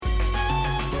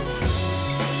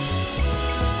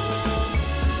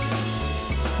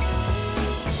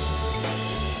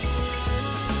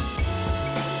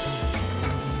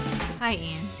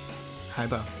Hi,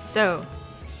 Bo. So,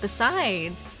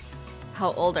 besides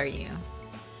how old are you?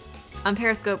 On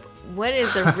Periscope, what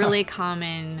is a really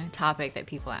common topic that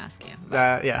people ask you?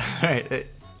 Yeah, right.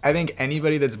 I think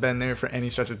anybody that's been there for any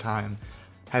stretch of time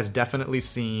has definitely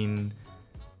seen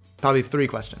probably 3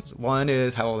 questions. One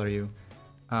is, how old are you?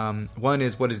 One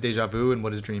is, what is deja vu and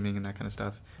what is dreaming and that kind of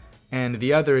stuff. And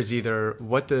the other is either,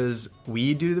 what does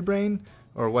weed do to the brain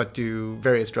or what do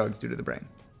various drugs do to the brain?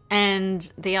 And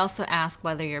they also ask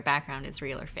whether your background is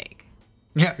real or fake.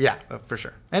 Yeah, for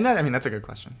sure. And that's a good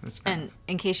question. And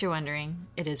in case you're wondering,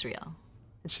 it is real.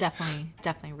 It's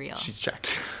definitely real. She's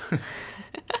checked.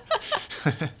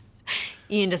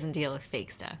 Ian doesn't deal with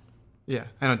fake stuff. Yeah,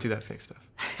 I don't do that fake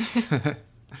stuff.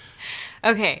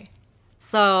 Okay,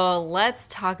 so let's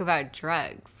talk about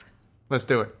drugs. Let's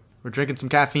do it. We're drinking some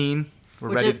caffeine.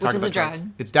 We're ready to talk about drugs.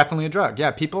 Drug. It's definitely a drug.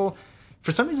 Yeah,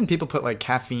 for some reason, people put like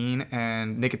caffeine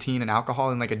and nicotine and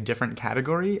alcohol in like a different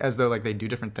category as though like they do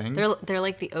different things. They're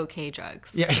like the okay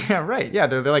drugs. Yeah, right. Yeah,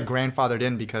 they're like grandfathered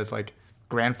in because like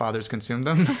grandfathers consumed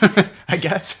them, I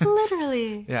guess.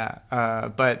 Literally. Yeah,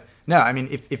 but no, I mean,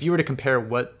 if you were to compare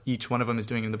what each one of them is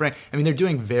doing in the brain, I mean, they're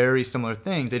doing very similar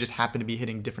things. They just happen to be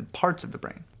hitting different parts of the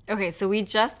brain. Okay, so we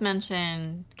just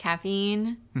mentioned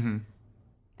caffeine,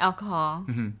 alcohol,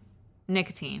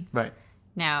 nicotine. Right.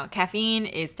 Now, caffeine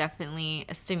is definitely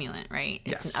a stimulant, right?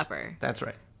 It's Yes, an upper. That's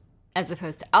right. As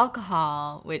opposed to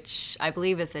alcohol, which I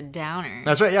believe is a downer.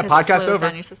 That's right, yeah, 'cause it podcast slows over.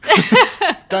 down your system.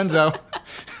 Dunzo.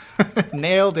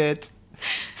 Nailed it.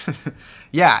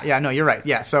 Yeah, no, you're right.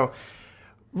 Yeah, so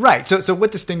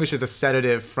what distinguishes a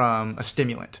sedative from a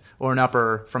stimulant or an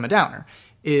upper from a downer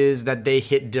is that they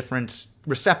hit different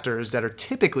receptors that are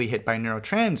typically hit by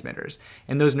neurotransmitters.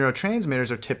 And those neurotransmitters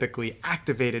are typically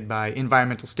activated by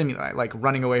environmental stimuli, like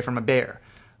running away from a bear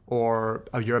or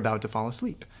you're about to fall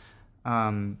asleep.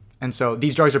 And so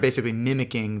these drugs are basically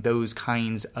mimicking those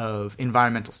kinds of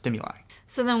environmental stimuli.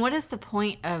 So then what is the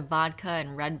point of vodka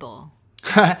and Red Bull?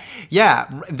 Yeah,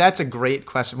 that's a great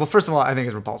question. Well, first of all, I think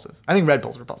it's repulsive. I think Red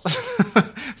Bull's repulsive.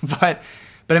 but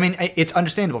I mean, it's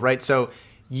understandable, right? So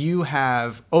you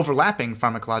have overlapping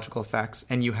pharmacological effects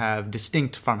and you have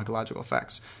distinct pharmacological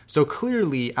effects. So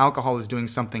clearly alcohol is doing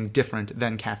something different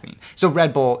than caffeine. So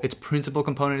Red Bull, its principal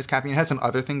component is caffeine. It has some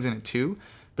other things in it too,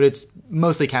 but it's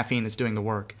mostly caffeine that's doing the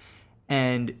work.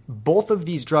 And both of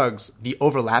these drugs, the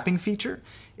overlapping feature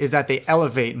is that they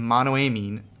elevate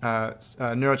monoamine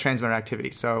neurotransmitter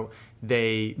activity. So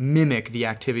they mimic the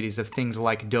activities of things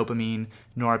like dopamine,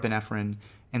 norepinephrine,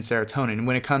 and serotonin. And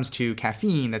when it comes to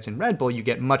caffeine that's in Red Bull, you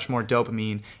get much more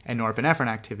dopamine and norepinephrine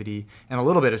activity and a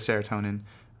little bit of serotonin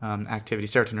activity,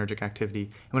 serotonergic activity.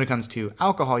 And when it comes to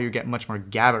alcohol, you get much more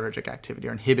GABAergic activity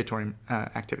or inhibitory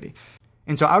activity.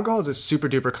 And so alcohol is a super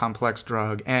duper complex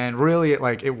drug, and really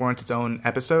it warrants its own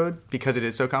episode because it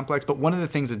is so complex. But one of the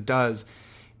things it does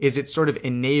is it sort of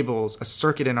enables a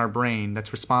circuit in our brain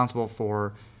that's responsible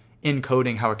for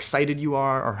encoding how excited you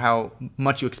are or how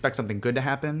much you expect something good to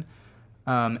happen.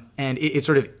 And it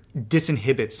sort of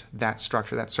disinhibits that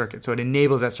structure, that circuit. So it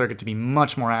enables that circuit to be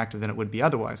much more active than it would be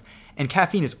otherwise. And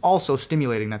caffeine is also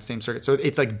stimulating that same circuit. So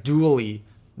it's like dually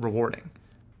rewarding.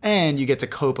 And you get to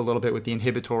cope a little bit with the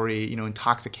inhibitory,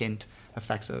 intoxicant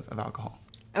effects of alcohol.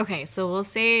 Okay, so we'll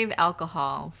save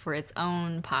alcohol for its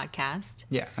own podcast.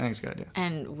 Yeah, I think it's a good idea.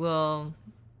 And we'll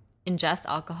ingest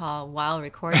alcohol while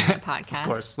recording the podcast. Of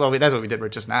course. Well, that's what we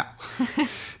did just now.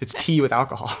 It's tea with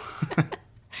alcohol.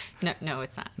 No,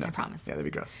 it's not. I promise. Yeah, that'd be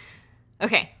gross.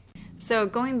 Okay, so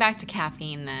going back to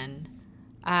caffeine then,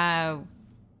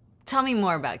 tell me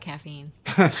more about caffeine.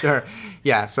 Sure.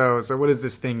 Yeah, so what is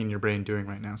this thing in your brain doing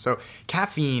right now? So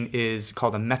caffeine is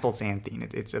called a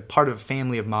methylxanthine. It's a part of a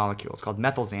family of molecules called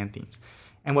methylxanthines.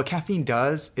 And what caffeine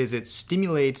does is it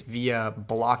stimulates via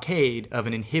blockade of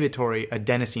an inhibitory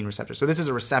adenosine receptor. So this is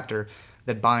a receptor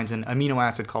that binds an amino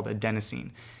acid called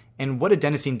adenosine. And what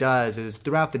adenosine does is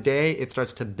throughout the day, it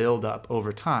starts to build up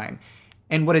over time.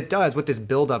 And what this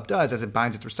buildup does as it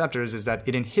binds its receptors is that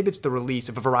it inhibits the release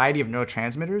of a variety of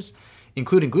neurotransmitters,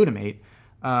 including glutamate.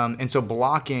 And so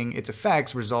blocking its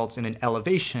effects results in an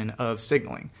elevation of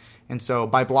signaling. And so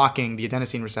by blocking the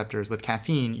adenosine receptors with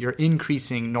caffeine, you're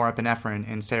increasing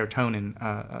norepinephrine and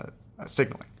serotonin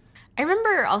signaling. I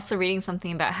remember also reading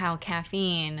something about how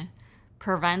caffeine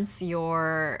prevents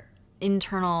your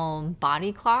internal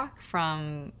body clock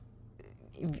from,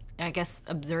 I guess,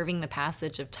 observing the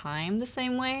passage of time the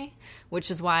same way, which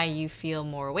is why you feel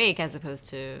more awake as opposed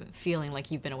to feeling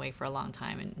like you've been awake for a long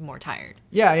time and more tired.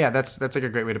 Yeah, that's like a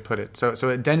great way to put it. So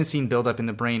adenosine buildup in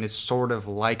the brain is sort of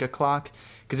like a clock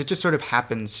because it just sort of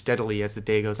happens steadily as the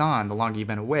day goes on, the longer you've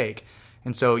been awake.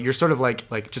 And so you're sort of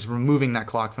like just removing that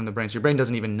clock from the brain. So your brain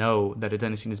doesn't even know that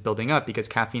adenosine is building up because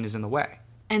caffeine is in the way.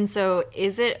 And so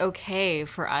is it okay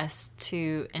for us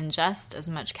to ingest as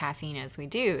much caffeine as we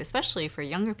do, especially for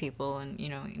younger people and,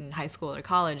 in high school or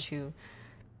college who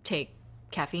take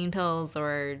caffeine pills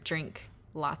or drink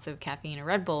lots of caffeine or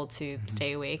Red Bull to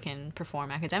stay awake and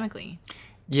perform academically?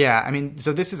 Yeah, I mean,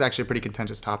 so this is actually a pretty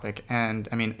contentious topic. And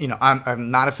I mean,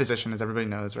 I'm not a physician, as everybody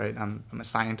knows, right? I'm a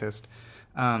scientist.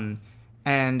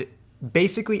 And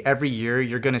basically every year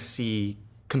you're going to see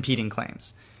competing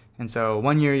claims. And so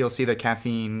one year you'll see that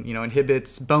caffeine,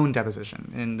 inhibits bone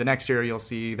deposition. And the next year you'll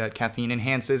see that caffeine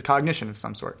enhances cognition of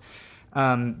some sort.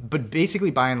 But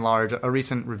basically, by and large, a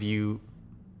recent review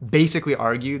basically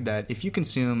argued that if you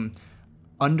consume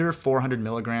under 400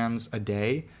 milligrams a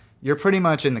day, you're pretty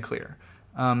much in the clear.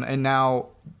 And now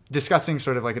discussing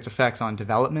sort of like its effects on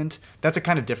development, that's a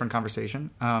kind of different conversation.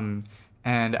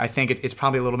 And I think it's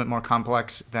probably a little bit more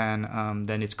complex than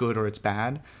it's good or it's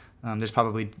bad. There's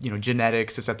probably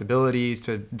genetic susceptibilities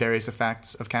to various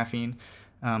effects of caffeine,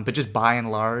 but just by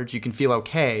and large, you can feel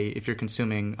okay if you're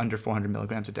consuming under 400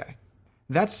 milligrams a day.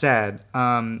 That said,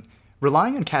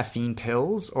 relying on caffeine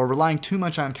pills or relying too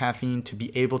much on caffeine to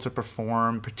be able to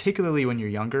perform, particularly when you're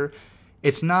younger,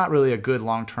 it's not really a good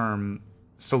long-term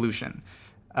solution.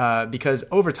 Because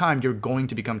over time, you're going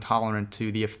to become tolerant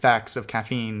to the effects of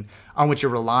caffeine on which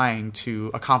you're relying to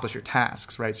accomplish your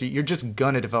tasks, right? So you're just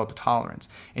going to develop a tolerance,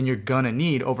 and you're going to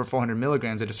need over 400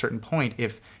 milligrams at a certain point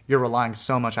if you're relying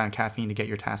so much on caffeine to get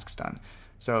your tasks done.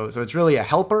 So it's really a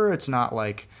helper. It's not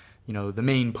like, the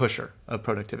main pusher of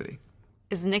productivity.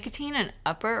 Is nicotine an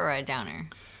upper or a downer?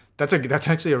 That's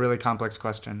actually a really complex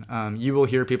question. You will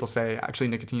hear people say, actually,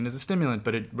 nicotine is a stimulant,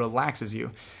 but it relaxes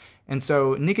you. And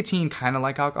so nicotine, kind of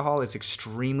like alcohol, is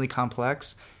extremely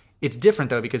complex. It's different,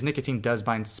 though, because nicotine does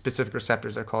bind specific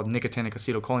receptors. They're called nicotinic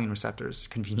acetylcholine receptors,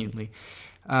 conveniently.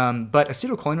 But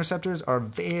acetylcholine receptors are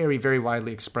very, very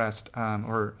widely expressed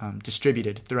or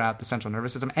distributed throughout the central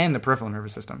nervous system and the peripheral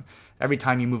nervous system. Every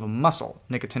time you move a muscle,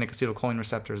 nicotinic acetylcholine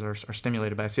receptors are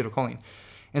stimulated by acetylcholine.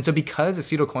 And so because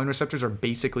acetylcholine receptors are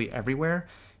basically everywhere,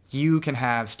 you can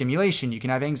have stimulation, you can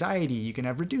have anxiety, you can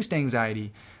have reduced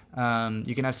anxiety,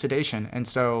 you can have sedation. And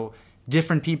so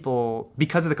different people,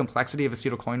 because of the complexity of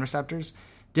acetylcholine receptors,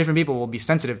 different people will be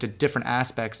sensitive to different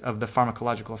aspects of the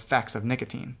pharmacological effects of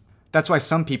nicotine. That's why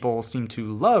some people seem to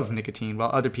love nicotine,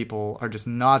 while other people are just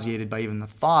nauseated by even the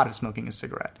thought of smoking a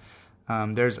cigarette.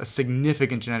 There's a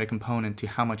significant genetic component to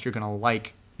how much you're going to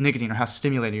like nicotine, or how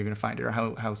stimulating you're going to find it, or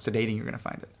how sedating you're going to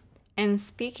find it. And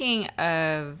speaking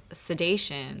of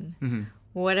sedation,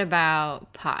 what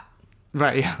about pot?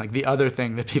 Right, yeah, like the other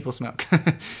thing that people smoke.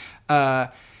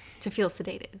 To feel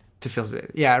sedated. To feel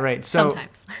sedated, yeah, right. So,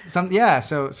 sometimes.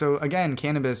 So again,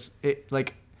 cannabis,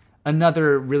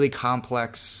 another really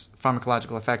complex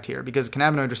pharmacological effect here, because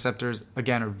cannabinoid receptors,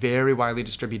 again, are very widely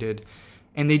distributed,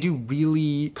 and they do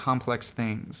really complex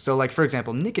things. So, like, for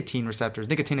example, nicotine receptors,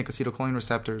 nicotinic acetylcholine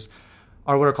receptors,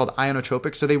 are what are called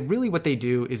ionotropic. So what they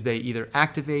do is they either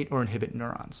activate or inhibit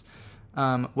neurons.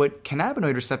 What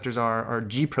cannabinoid receptors are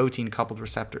G-protein coupled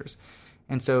receptors.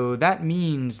 And so that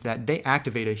means that they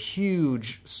activate a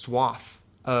huge swath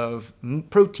of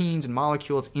proteins and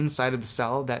molecules inside of the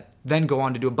cell that then go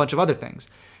on to do a bunch of other things.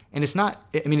 And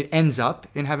it ends up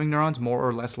in having neurons more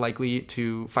or less likely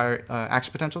to fire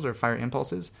action potentials or fire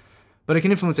impulses, but it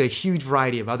can influence a huge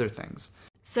variety of other things.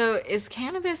 So is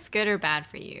cannabis good or bad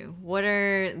for you? What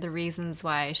are the reasons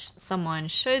why someone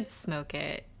should smoke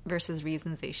it versus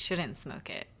reasons they shouldn't smoke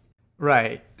it?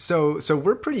 Right. So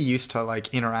we're pretty used to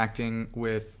like interacting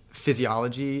with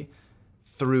physiology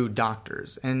through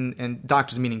doctors, and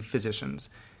doctors meaning physicians.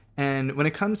 And when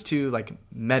it comes to like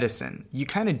medicine, you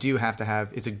kind of do have to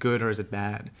have, is it good or is it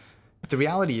bad? But the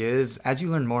reality is, as you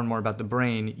learn more and more about the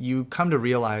brain, you come to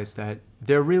realize that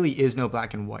there really is no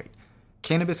black and white.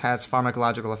 Cannabis has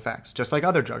pharmacological effects, just like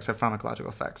other drugs have pharmacological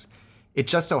effects. It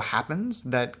just so happens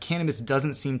that cannabis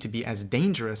doesn't seem to be as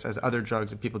dangerous as other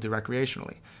drugs that people do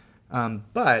recreationally.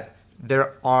 But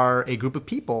there are a group of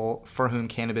people for whom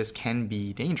cannabis can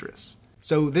be dangerous.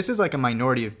 So this is like a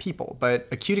minority of people, but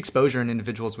acute exposure in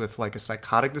individuals with like a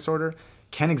psychotic disorder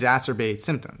can exacerbate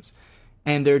symptoms.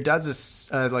 And there does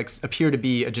appear to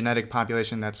be a genetic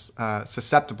population that's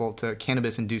susceptible to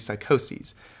cannabis-induced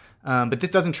psychoses. But this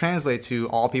doesn't translate to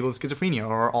all people with schizophrenia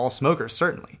or all smokers,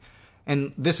 certainly.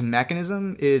 And this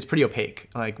mechanism is pretty opaque.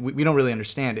 Like, we don't really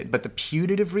understand it. But the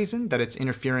putative reason that it's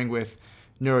interfering with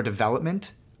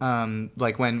neurodevelopment,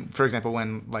 like when, for example,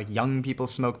 when like young people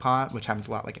smoke pot, which happens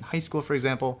a lot like in high school, for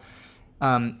example,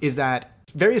 is that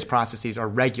various processes are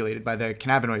regulated by the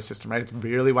cannabinoid system, right? It's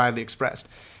really widely expressed.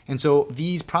 And so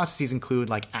these processes include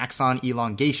like axon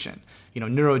elongation,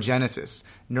 neurogenesis,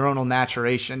 neuronal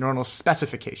maturation, neuronal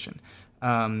specification,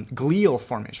 glial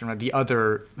formation, right? The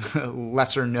other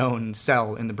lesser known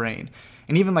cell in the brain,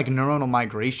 and even like neuronal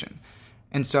migration.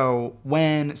 And so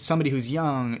when somebody who's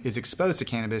young is exposed to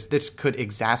cannabis, this could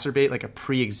exacerbate like a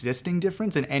pre-existing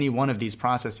difference in any one of these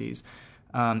processes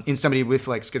in somebody with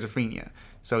like schizophrenia.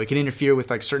 So it can interfere with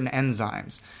like certain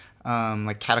enzymes,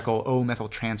 like catechol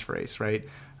O-methyltransferase, right?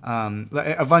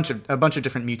 A bunch of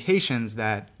different mutations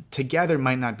that together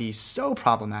might not be so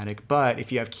problematic, but if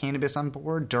you have cannabis on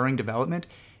board during development,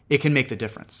 it can make the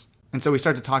difference. And so we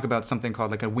start to talk about something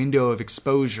called like a window of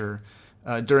exposure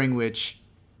during which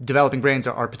developing brains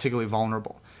are particularly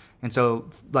vulnerable. And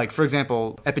so, like, for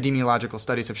example, epidemiological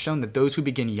studies have shown that those who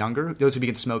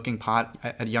begin smoking pot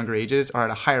at younger ages are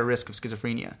at a higher risk of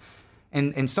schizophrenia.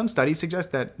 And some studies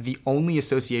suggest that the only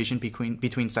association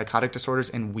between psychotic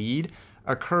disorders and weed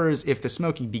occurs if the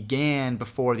smoking began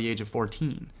before the age of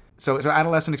 14. So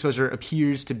adolescent exposure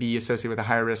appears to be associated with a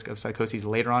higher risk of psychoses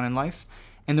later on in life.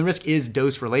 And the risk is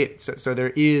dose-related. So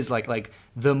there is, like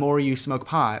the more you smoke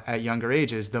pot at younger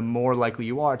ages, the more likely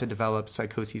you are to develop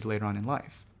psychoses later on in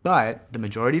life. But the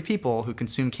majority of people who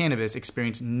consume cannabis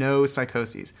experience no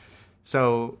psychoses.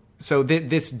 So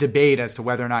this debate as to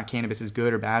whether or not cannabis is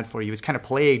good or bad for you is kind of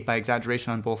plagued by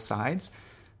exaggeration on both sides.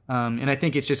 And I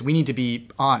think it's just we need to be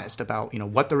honest about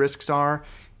what the risks are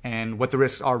and what the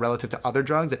risks are relative to other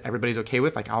drugs that everybody's okay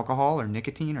with, like alcohol or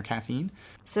nicotine or caffeine.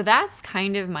 So that's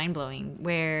kind of mind-blowing,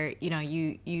 where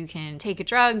you can take a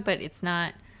drug, but it's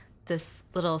not this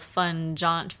little fun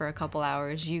jaunt for a couple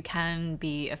hours. You can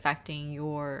be affecting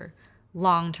your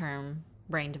long-term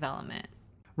brain development.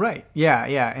 Right.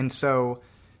 Yeah. And so,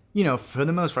 for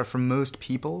the most part, for most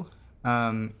people,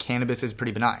 cannabis is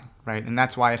pretty benign, right? And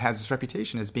that's why it has this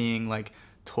reputation as being like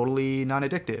totally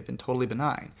non-addictive and totally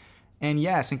benign. And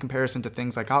yes, in comparison to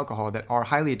things like alcohol that are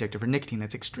highly addictive or nicotine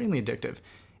that's extremely addictive,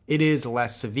 it is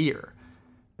less severe.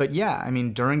 But yeah,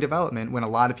 during development, when a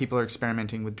lot of people are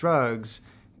experimenting with drugs,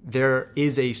 there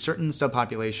is a certain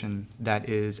subpopulation that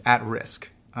is at risk.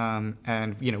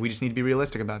 And we just need to be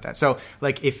realistic about that. So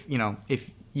like if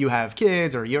you have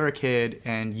kids or you're a kid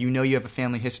and you have a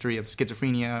family history of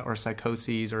schizophrenia or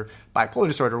psychoses or bipolar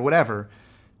disorder or whatever,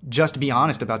 just be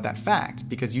honest about that fact,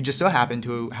 because you just so happen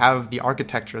to have the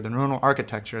neuronal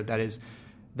architecture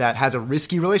that has a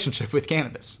risky relationship with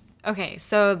cannabis. Okay,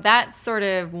 so that's sort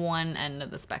of one end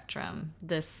of the spectrum,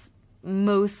 this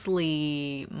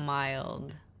mostly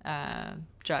mild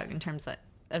drug in terms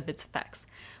of its effects.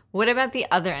 What about the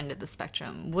other end of the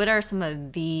spectrum? What are some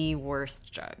of the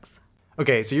worst drugs?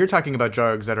 Okay, so you're talking about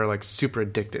drugs that are like super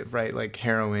addictive, right? Like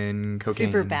heroin, cocaine.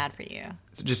 Super bad for you.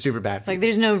 So just super bad for you. Like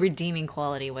there's no redeeming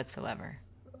quality whatsoever.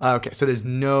 Okay, so there's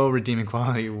no redeeming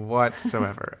quality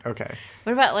whatsoever. Okay.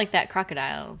 What about like that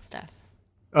crocodile stuff?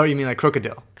 Oh, you mean like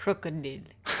crocodile? Crocodile.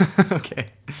 Okay.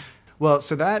 Well,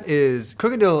 so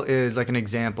crocodile is like an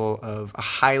example of a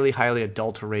highly, highly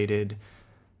adulterated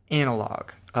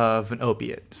analog of an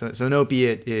opiate. So an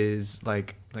opiate is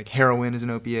like heroin is an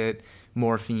opiate,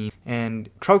 morphine, and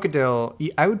crocodile,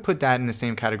 I would put that in the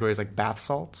same category as like bath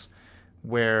salts,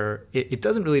 where it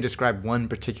doesn't really describe one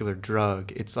particular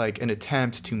drug. It's like an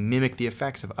attempt to mimic the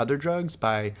effects of other drugs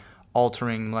by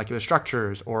altering molecular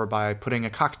structures or by putting a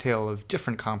cocktail of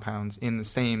different compounds in the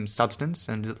same substance,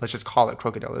 and let's just call it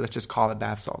crocodile, or let's just call it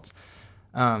bath salts.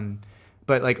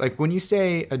 But like when you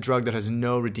say a drug that has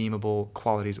no redeemable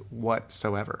qualities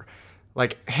whatsoever,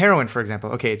 like heroin, for example,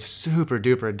 okay, it's super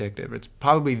duper addictive. It's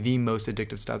probably the most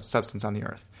addictive substance on the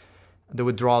earth. The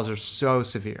withdrawals are so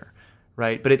severe,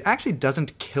 right? But it actually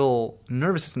doesn't kill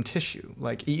nervous system tissue.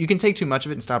 Like you can take too much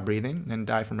of it and stop breathing and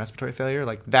die from respiratory failure.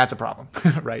 Like that's a problem,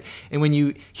 right? And when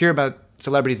you hear about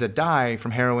celebrities that die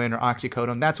from heroin or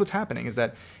oxycodone, that's what's happening, is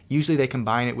that usually they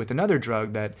combine it with another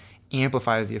drug that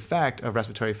amplifies the effect of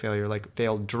respiratory failure. Like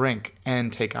they'll drink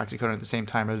and take oxycodone at the same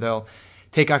time, or they'll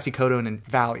take oxycodone and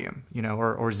Valium,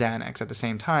 or Xanax at the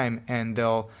same time, and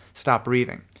they'll stop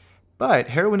breathing. But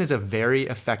heroin is a very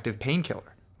effective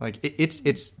painkiller. Like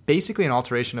it's basically an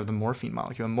alteration of the morphine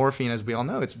molecule. And morphine, as we all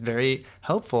know, it's very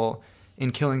helpful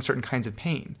in killing certain kinds of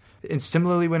pain. And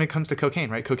similarly, when it comes to cocaine,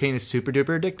 right? Cocaine is super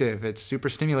duper addictive. It's super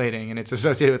stimulating, and it's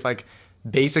associated with like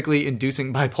basically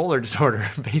inducing bipolar disorder,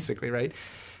 basically, right?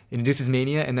 It induces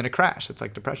mania and then a crash. It's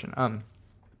like depression.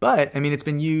 But it's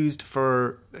been used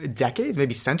for decades,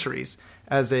 maybe centuries,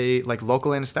 as a like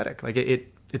local anesthetic. Like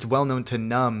it's well known to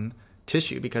numb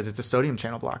tissue because it's a sodium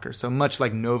channel blocker. So much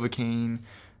like Novocaine,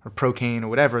 or Procaine or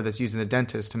whatever that's used in the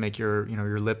dentist to make your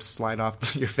lips slide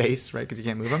off your face, right? Because you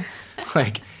can't move them.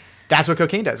 Like, that's what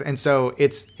cocaine does. And so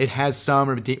it has some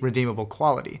redeemable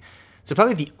quality. So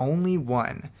probably the only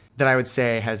one that I would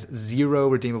say has zero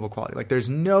redeemable quality. Like, there's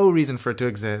no reason for it to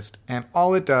exist, and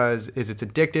all it does is it's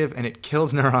addictive and it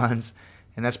kills neurons,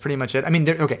 and that's pretty much it. I mean,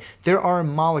 there are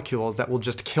molecules that will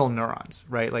just kill neurons,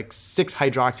 right? Like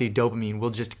 6-hydroxydopamine will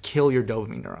just kill your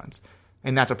dopamine neurons,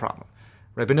 and that's a problem,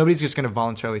 right? But nobody's just going to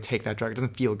voluntarily take that drug. It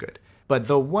doesn't feel good. But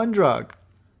the one drug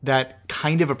that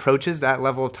kind of approaches that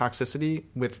level of toxicity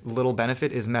with little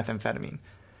benefit is methamphetamine.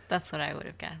 That's what I would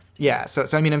have guessed. Yeah, so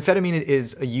I mean, amphetamine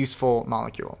is a useful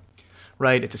molecule,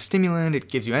 right? It's a stimulant. It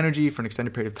gives you energy for an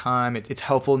extended period of time. It's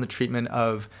helpful in the treatment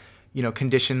of,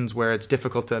 conditions where it's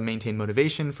difficult to maintain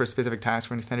motivation for a specific task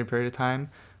for an extended period of time,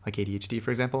 like ADHD,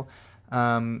 for example.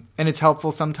 And it's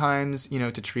helpful sometimes,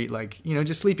 to treat like,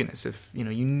 just sleepiness. If, you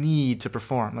need to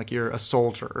perform, like you're a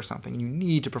soldier or something, you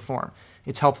need to perform.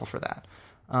 It's helpful for that.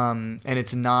 And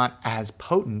it's not as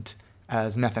potent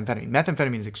as methamphetamine.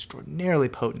 Methamphetamine is extraordinarily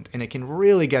potent, and it can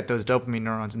really get those dopamine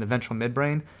neurons in the ventral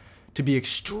midbrain to be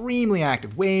extremely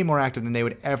active, way more active than they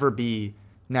would ever be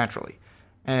naturally.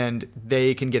 And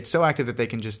they can get so active that they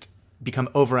can just become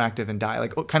overactive and die,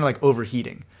 like kind of like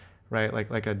overheating, right?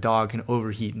 Like a dog can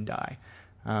overheat and die.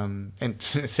 And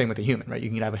same with a human, right? You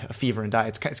can have a fever and die.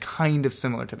 It's kind of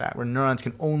similar to that, where neurons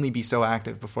can only be so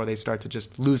active before they start to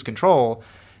just lose control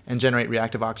and generate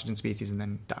reactive oxygen species and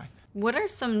then die. What are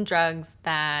some drugs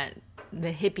that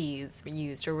the hippies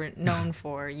used or were known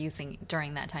for using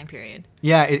during that time period?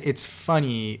 Yeah, it's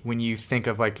funny when you think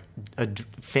of like a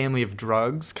family of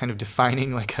drugs kind of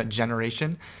defining like a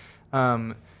generation.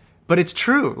 But it's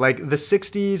true. Like the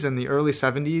 60s and the early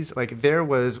 70s, like there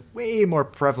was way more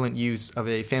prevalent use of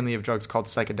a family of drugs called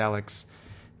psychedelics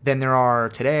than there are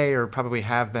today or probably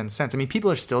have been since. I mean,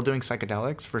 people are still doing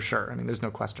psychedelics for sure. I mean, there's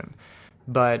no question.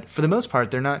 But for the most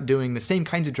part, they're not doing the same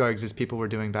kinds of drugs as people were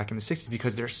doing back in the 60s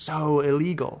because they're so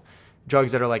illegal.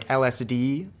 Drugs that are like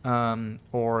LSD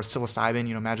or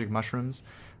psilocybin, magic mushrooms,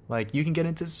 like you can get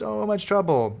into so much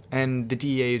trouble. And the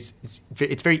DEA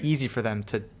it's very easy for them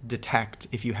to detect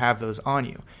if you have those on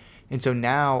you. And so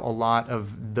now a lot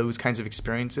of those kinds of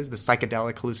experiences, the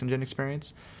psychedelic hallucinogen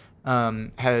experience,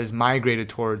 has migrated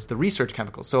towards the research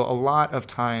chemicals. So a lot of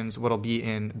times what'll be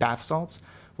in bath salts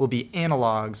will be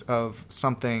analogs of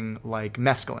something like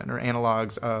mescaline or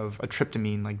analogs of a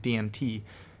tryptamine like DMT.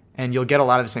 And you'll get a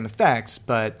lot of the same effects,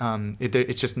 but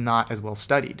it's just not as well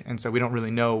studied. And so we don't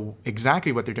really know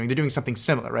exactly what they're doing. They're doing something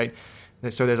similar, right?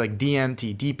 So there's like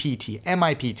DMT, DPT,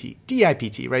 MIPT,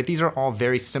 DIPT, right? These are all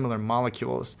very similar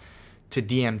molecules to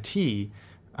DMT,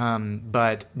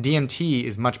 but DMT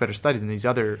is much better studied than these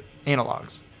other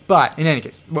analogs. But in any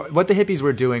case, what the hippies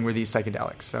were doing were these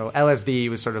psychedelics. So LSD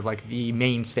was sort of like the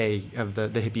mainstay of the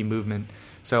hippie movement.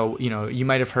 So, you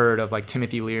might have heard of like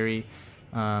Timothy Leary.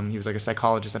 He was like a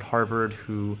psychologist at Harvard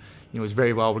who was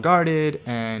very well regarded,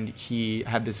 and he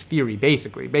had this theory,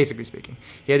 basically speaking.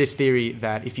 He had this theory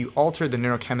that if you altered the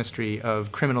neurochemistry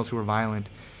of criminals who were violent,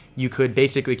 you could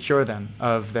basically cure them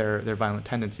of their violent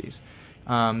tendencies.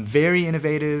 Very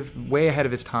innovative, way ahead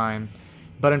of his time.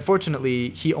 But unfortunately,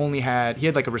 he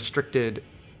had like a restricted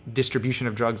distribution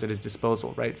of drugs at his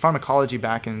disposal, right? Pharmacology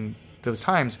back in those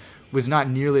times was not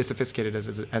nearly as sophisticated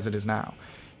as it is now.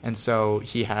 And so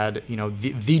he had,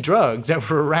 the drugs that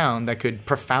were around that could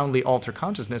profoundly alter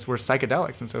consciousness were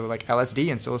psychedelics. And so like LSD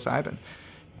and psilocybin.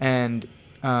 And,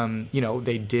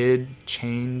 they did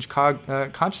change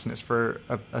consciousness for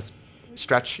a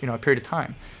stretch, a period of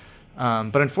time.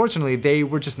 But unfortunately, they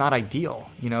were just not ideal.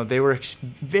 They were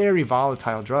very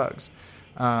volatile drugs.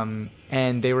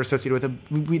 And they were associated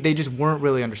with they just weren't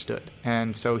really understood.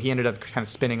 And so he ended up kind of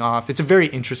spinning off. It's a very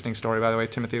interesting story, by the way,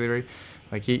 Timothy Leary.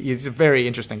 Like he's a very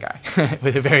interesting guy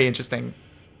with a very interesting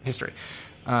history.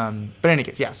 But in any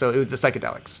case, yeah, so it was the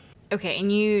psychedelics. Okay,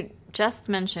 and you just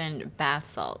mentioned bath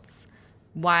salts.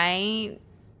 Why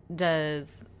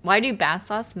do bath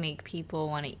salts make people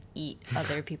want to eat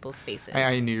other people's faces?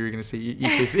 I knew you were going to say eat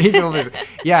people's faces.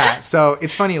 Yeah, so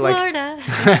it's funny. Like Florida.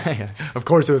 Yeah, of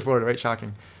course it was Florida, right?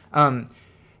 Shocking.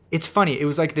 It's funny. It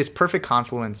was like this perfect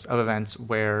confluence of events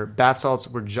where bath salts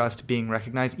were just being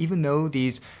recognized, even though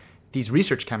these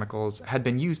research chemicals had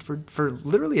been used for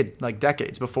literally like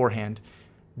decades beforehand.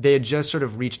 They had just sort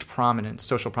of reached prominence,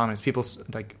 social prominence. People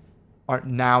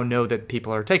now know that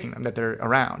people are taking them, that they're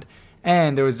around.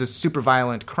 And there was this super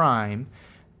violent crime,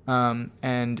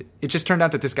 and it just turned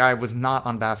out that this guy was not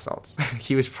on bath salts.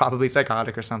 He was probably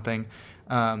psychotic or something.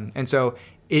 And so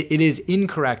it is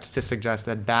incorrect to suggest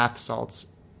that bath salts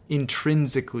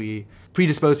intrinsically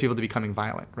predispose people to becoming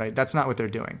violent, right? That's not what they're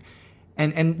doing.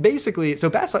 And basically, so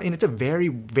bath salt, and it's a very,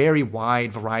 very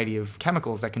wide variety of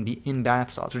chemicals that can be in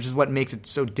bath salts, which is what makes it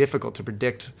so difficult to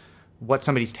predict what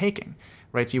somebody's taking,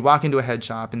 right? So you walk into a head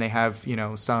shop and they have,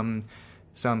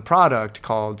 some product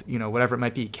called, whatever it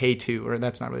might be, K2, or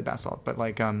that's not really bath salt, but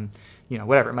like,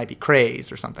 whatever, it might be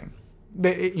Craze or something.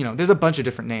 There's a bunch of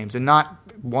different names, and not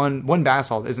one bath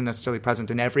salt isn't necessarily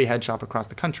present in every head shop across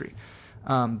the country.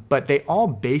 But they all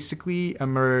basically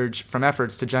emerge from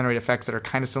efforts to generate effects that are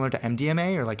kind of similar to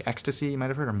MDMA or like ecstasy, you might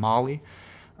have heard, or Molly.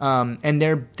 And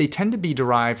they tend to be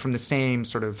derived from the same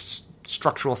sort of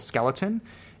structural skeleton,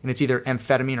 and it's either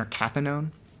amphetamine or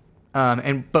cathinone.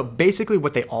 But basically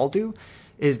what they all do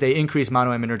is they increase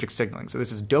monoaminergic signaling. So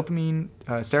this is dopamine,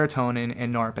 serotonin,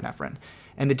 and norepinephrine.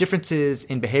 And the differences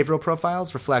in behavioral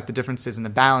profiles reflect the differences in the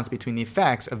balance between the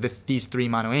effects of these three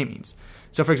monoamines.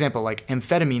 So, for example, like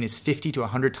amphetamine is 50 to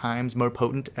 100 times more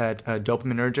potent at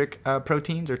dopaminergic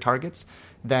proteins or targets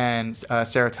than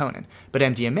serotonin. But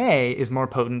MDMA is more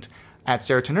potent at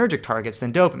serotonergic targets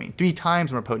than dopamine, 3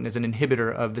 times more potent as an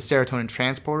inhibitor of the serotonin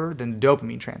transporter than the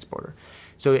dopamine transporter.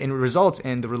 So it results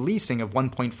in the releasing of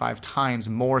 1.5 times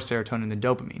more serotonin than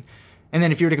dopamine. And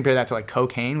then if you were to compare that to like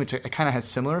cocaine, which it kind of has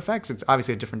similar effects, it's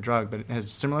obviously a different drug, but it has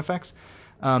similar effects,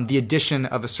 the addition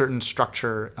of a certain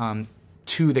structure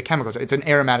to the chemicals, it's an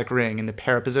aromatic ring in the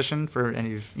para position for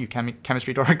any of you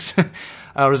chemistry dorks,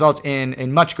 results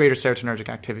in much greater serotonergic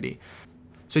activity.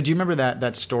 So do you remember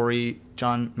that story,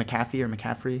 John McAfee or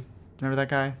McCaffrey? Do you remember that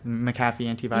guy?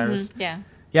 McAfee antivirus? Mm-hmm. Yeah.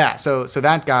 Yeah, so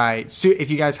that guy, if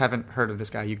you guys haven't heard of this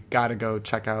guy, you got to go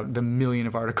check out the million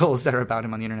of articles that are about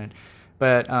him on the internet.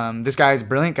 But this guy's a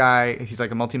brilliant guy. He's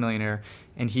like a multimillionaire.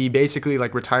 And he basically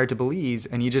like retired to Belize,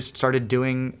 and he just started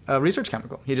doing a research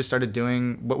chemical. He just started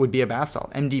doing what would be a bath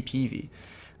salt, MDPV.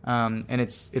 And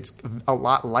it's a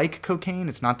lot like cocaine.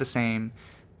 It's not the same.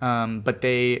 But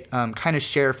they kind of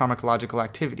share pharmacological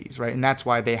activities, right? And that's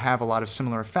why they have a lot of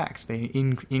similar effects. They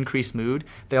increase mood.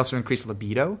 They also increase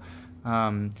libido.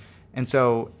 And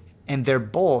they're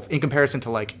both, in comparison to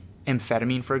like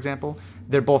amphetamine, for example,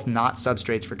 they're both not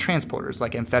substrates for transporters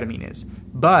like amphetamine is,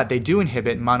 but they do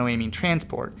inhibit monoamine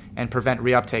transport and prevent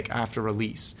reuptake after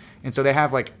release. And so they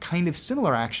have like kind of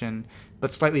similar action,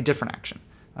 but slightly different action.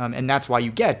 And that's why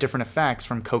you get different effects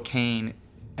from cocaine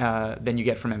than you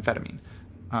get from amphetamine,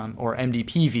 or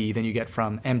MDPV than you get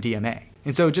from MDMA.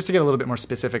 And so just to get a little bit more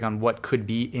specific on what could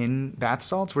be in bath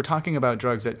salts, we're talking about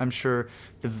drugs that I'm sure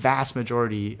the vast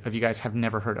majority of you guys have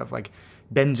never heard of, like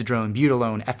benzodrone,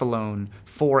 butylone, ethylone,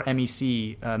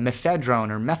 4-MEC, mephedrone,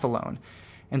 or methylone.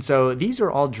 And so these are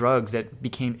all drugs that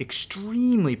became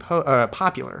extremely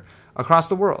popular across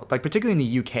the world, like particularly in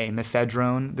the UK.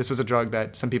 Mephedrone, this was a drug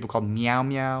that some people called meow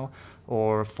meow,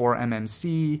 or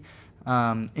 4-MMC.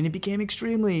 And it became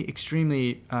extremely,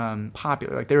 extremely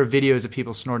popular. Like there were videos of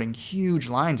people snorting huge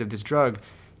lines of this drug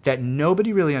that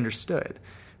nobody really understood.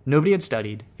 Nobody had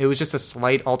studied. It was just a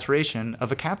slight alteration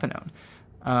of a cathinone.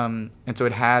 And so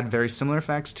it had very similar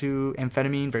effects to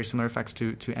amphetamine, very similar effects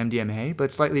to MDMA,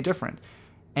 but slightly different.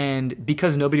 And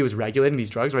because nobody was regulating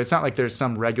these drugs, right? It's not like there's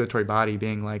some regulatory body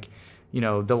being like,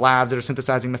 the labs that are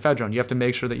synthesizing mephedrone, you have to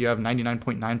make sure that you have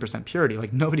 99.9% purity.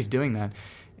 Like nobody's doing that.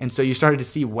 And so you started to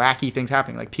see wacky things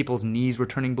happening, like people's knees were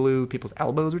turning blue, people's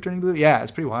elbows were turning blue. Yeah,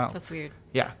 it's pretty wild. That's weird.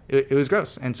 Yeah, it was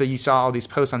gross. And so you saw all these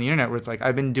posts on the internet where it's like,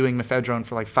 I've been doing mephedrone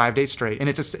for like 5 days straight, and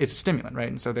it's a stimulant, right?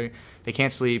 And so they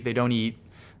can't sleep, they don't eat,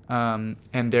 and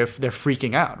they're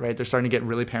freaking out, right? They're starting to get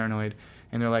really paranoid,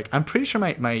 and they're like, I'm pretty sure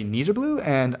my knees are blue,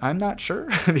 and I'm not sure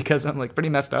because I'm like pretty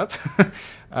messed up.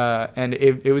 And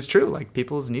it was true, like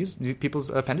people's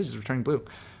appendages were turning blue.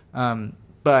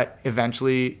 But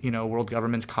eventually, world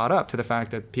governments caught up to the fact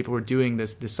that people were doing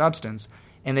this substance,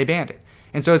 and they banned it.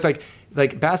 And so it's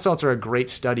like bath salts are a great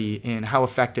study in how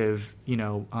effective,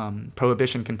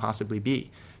 prohibition can possibly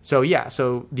be. So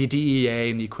the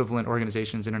DEA and the equivalent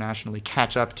organizations internationally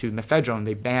catch up to mephedrone.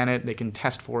 They ban it. They can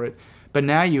test for it. But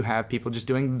now you have people just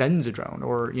doing benzodrone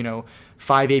or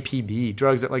 5-APB,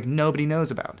 drugs that like nobody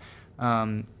knows about.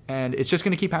 And it's just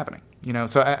going to keep happening,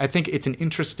 So I think it's an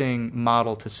interesting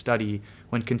model to study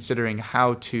when considering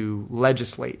how to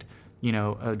legislate,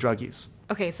 drug use.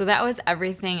 Okay, so that was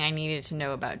everything I needed to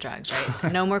know about drugs,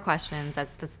 right? No more questions.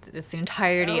 That's the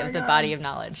entirety of the body of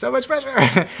knowledge. So much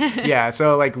pressure. Yeah,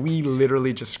 so like we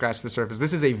literally just scratched the surface.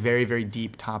 This is a very, very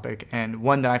deep topic, and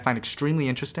one that I find extremely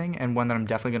interesting, and one that I'm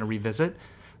definitely going to revisit.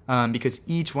 Because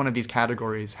each one of these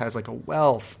categories has like a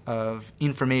wealth of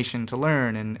information to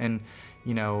learn and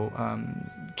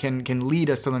can lead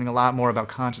us to learning a lot more about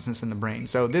consciousness in the brain.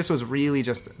 So this was really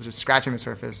just scratching the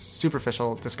surface,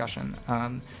 superficial discussion.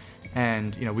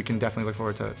 And, we can definitely look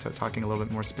forward to talking a little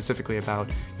bit more specifically about,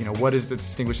 what is that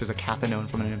distinguishes a cathinone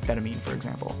from an amphetamine, for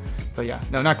example. But yeah,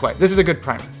 no, not quite. This is a good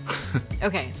primer.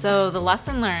 Okay, so the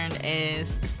lesson learned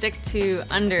is stick to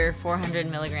under 400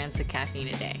 milligrams of caffeine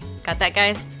a day. Got that,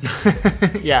 guys?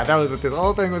 Yeah, that was what this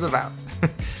whole thing was about.